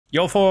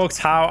Yo folks,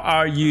 how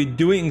are you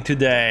doing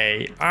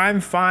today?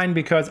 I'm fine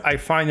because I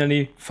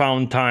finally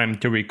found time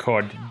to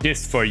record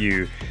this for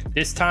you.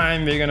 This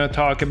time we're gonna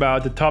talk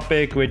about a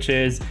topic which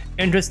is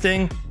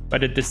interesting,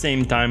 but at the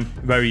same time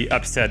very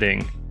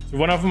upsetting. So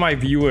one of my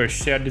viewers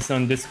shared this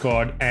on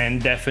Discord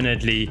and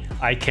definitely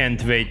I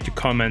can't wait to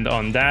comment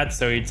on that.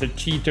 So it's a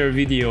cheater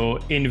video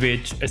in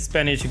which a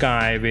Spanish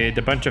guy with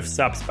a bunch of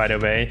subs, by the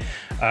way,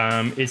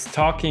 is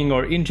talking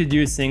or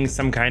introducing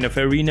some kind of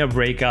arena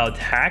breakout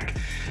hack.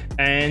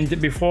 And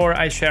before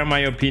I share my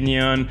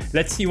opinion,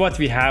 let's see what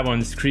we have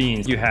on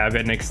screen. You have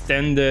an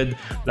extended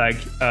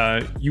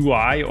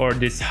UI or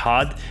this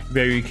HUD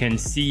where you can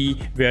see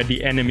where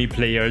the enemy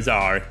players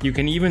are. You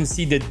can even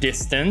see the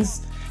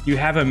distance. You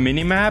have a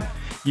minimap.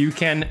 You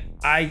can,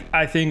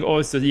 I think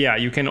also, yeah,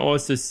 you can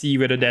also see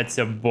whether that's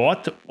a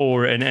bot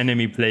or an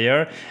enemy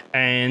player.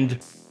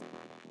 And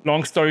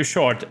long story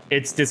short,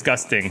 it's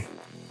disgusting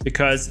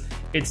because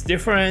it's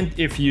different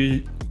if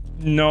you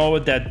know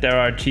that there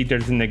are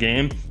cheaters in the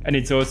game, and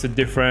it's also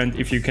different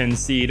if you can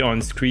see it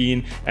on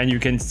screen and you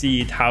can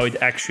see it how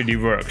it actually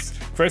works.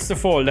 First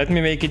of all, let me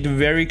make it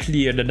very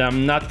clear that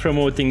I'm not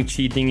promoting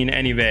cheating in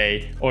any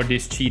way, or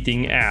this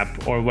cheating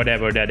app or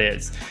whatever that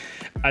is.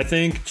 I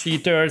think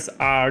cheaters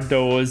are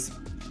those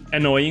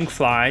annoying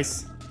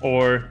flies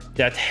or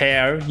that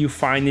hair you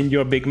find in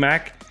your Big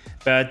Mac.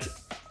 But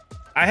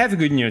I have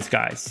good news,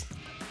 guys.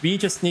 We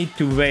just need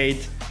to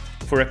wait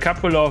for a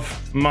couple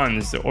of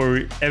months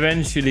or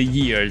eventually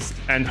years,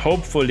 and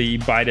hopefully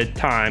by the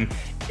time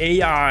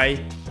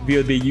AI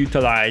will be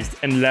utilized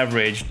and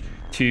leveraged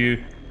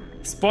to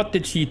spot the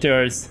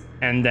cheaters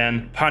and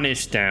then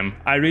punish them.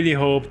 I really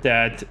hope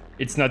that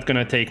it's not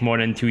gonna take more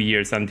than 2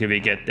 years until we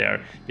get there,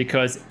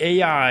 because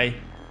AI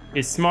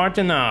is smart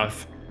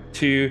enough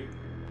to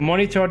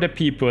monitor the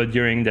people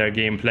during their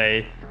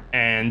gameplay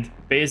and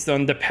based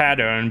on the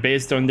pattern,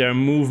 based on their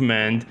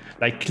movement,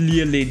 like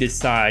clearly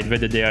decide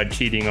whether they are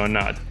cheating or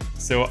not.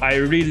 So I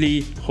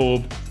really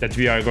hope that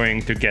we are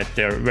going to get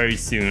there very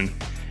soon.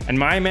 And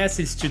my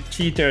message to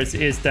cheaters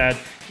is that,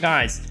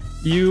 guys,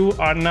 you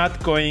are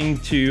not going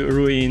to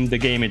ruin the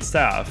game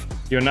itself.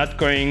 You're not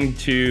going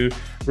to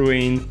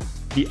ruin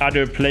the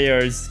other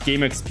players'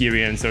 game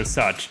experience or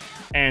such.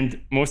 And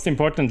most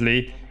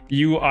importantly,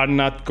 you are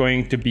not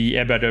going to be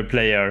a better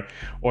player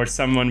or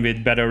someone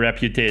with better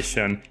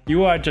reputation.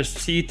 You are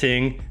just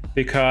cheating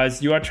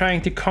because you are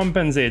trying to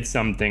compensate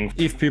something.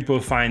 If people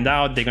find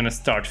out, they're gonna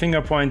start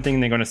finger pointing,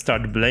 they're gonna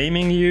start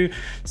blaming you.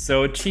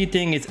 So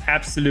cheating is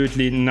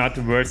absolutely not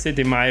worth it,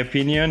 in my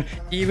opinion.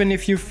 Even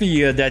if you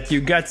feel that you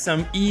got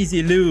some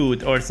easy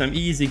loot or some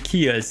easy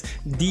kills,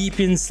 deep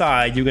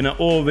inside you're gonna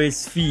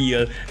always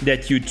feel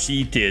that you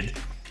cheated.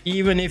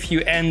 Even if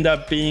you end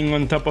up being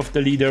on top of the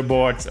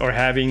leaderboards or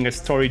having a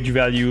storage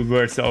value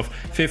worth of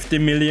 50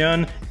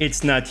 million,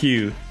 it's not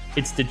you,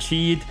 it's the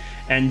cheat,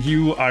 and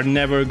you are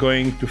never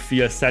going to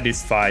feel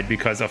satisfied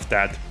because of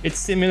that. It's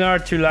similar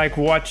to like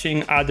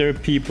watching other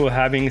people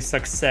having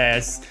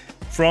success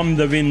from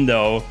the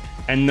window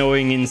and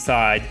knowing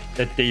inside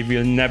that they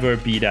will never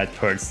be that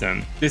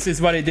person. This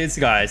is what it is,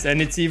 guys, and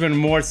it's even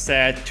more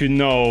sad to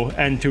know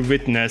and to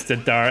witness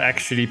that there are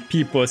actually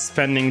people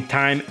spending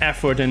time,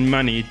 effort and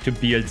money to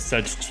build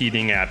such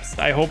cheating apps.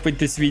 I hope with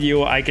this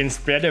video I can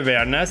spread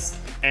awareness,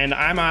 and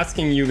I'm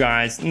asking you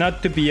guys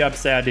not to be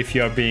upset if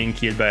you're being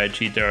killed by a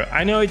cheater.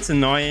 I know it's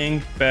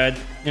annoying, but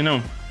you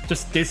know,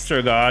 just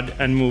disregard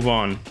and move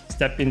on.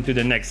 Step into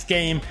the next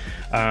game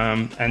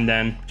and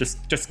then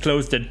just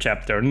close that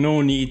chapter.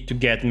 No need to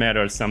get mad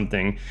or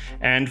something.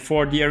 And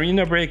for the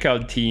Arena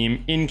Breakout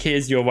team, in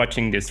case you're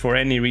watching this for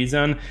any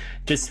reason,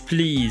 just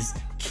please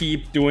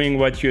keep doing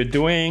what you're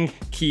doing,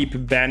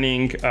 keep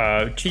banning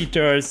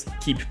cheaters,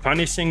 keep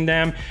punishing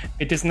them.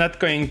 It is not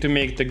going to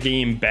make the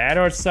game bad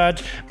or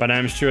such, but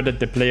I'm sure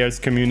that the players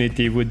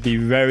community would be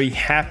very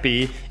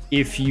happy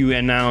if you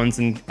announce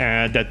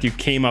that you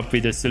came up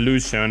with a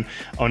solution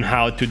on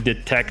how to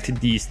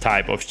detect these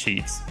type of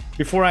cheats.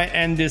 Before I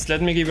end this,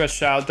 let me give a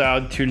shout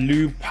out to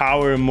Loop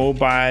Power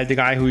Mobile, the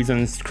guy who is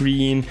on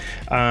screen.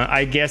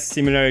 I guess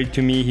similar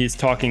to me, he's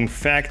talking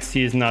facts.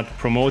 He's not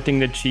promoting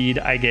the cheat.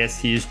 I guess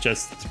he's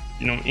just,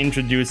 you know,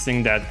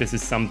 introducing that this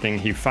is something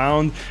he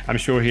found. I'm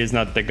sure he's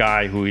not the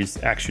guy who is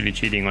actually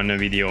cheating on the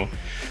video.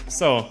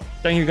 So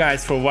thank you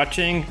guys for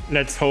watching.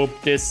 Let's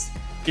hope this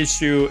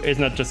issue is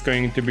not just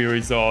going to be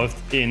resolved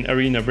in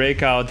Arena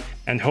Breakout,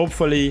 and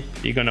hopefully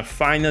we're gonna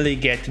finally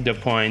get to the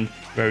point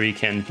where we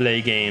can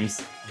play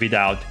games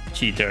without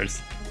cheaters.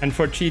 And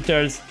for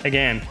cheaters,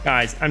 again,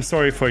 guys, I'm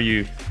sorry for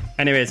you.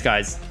 Anyways,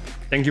 guys,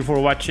 thank you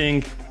for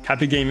watching.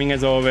 Happy gaming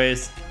as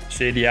always.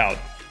 Shady out.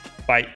 Bye.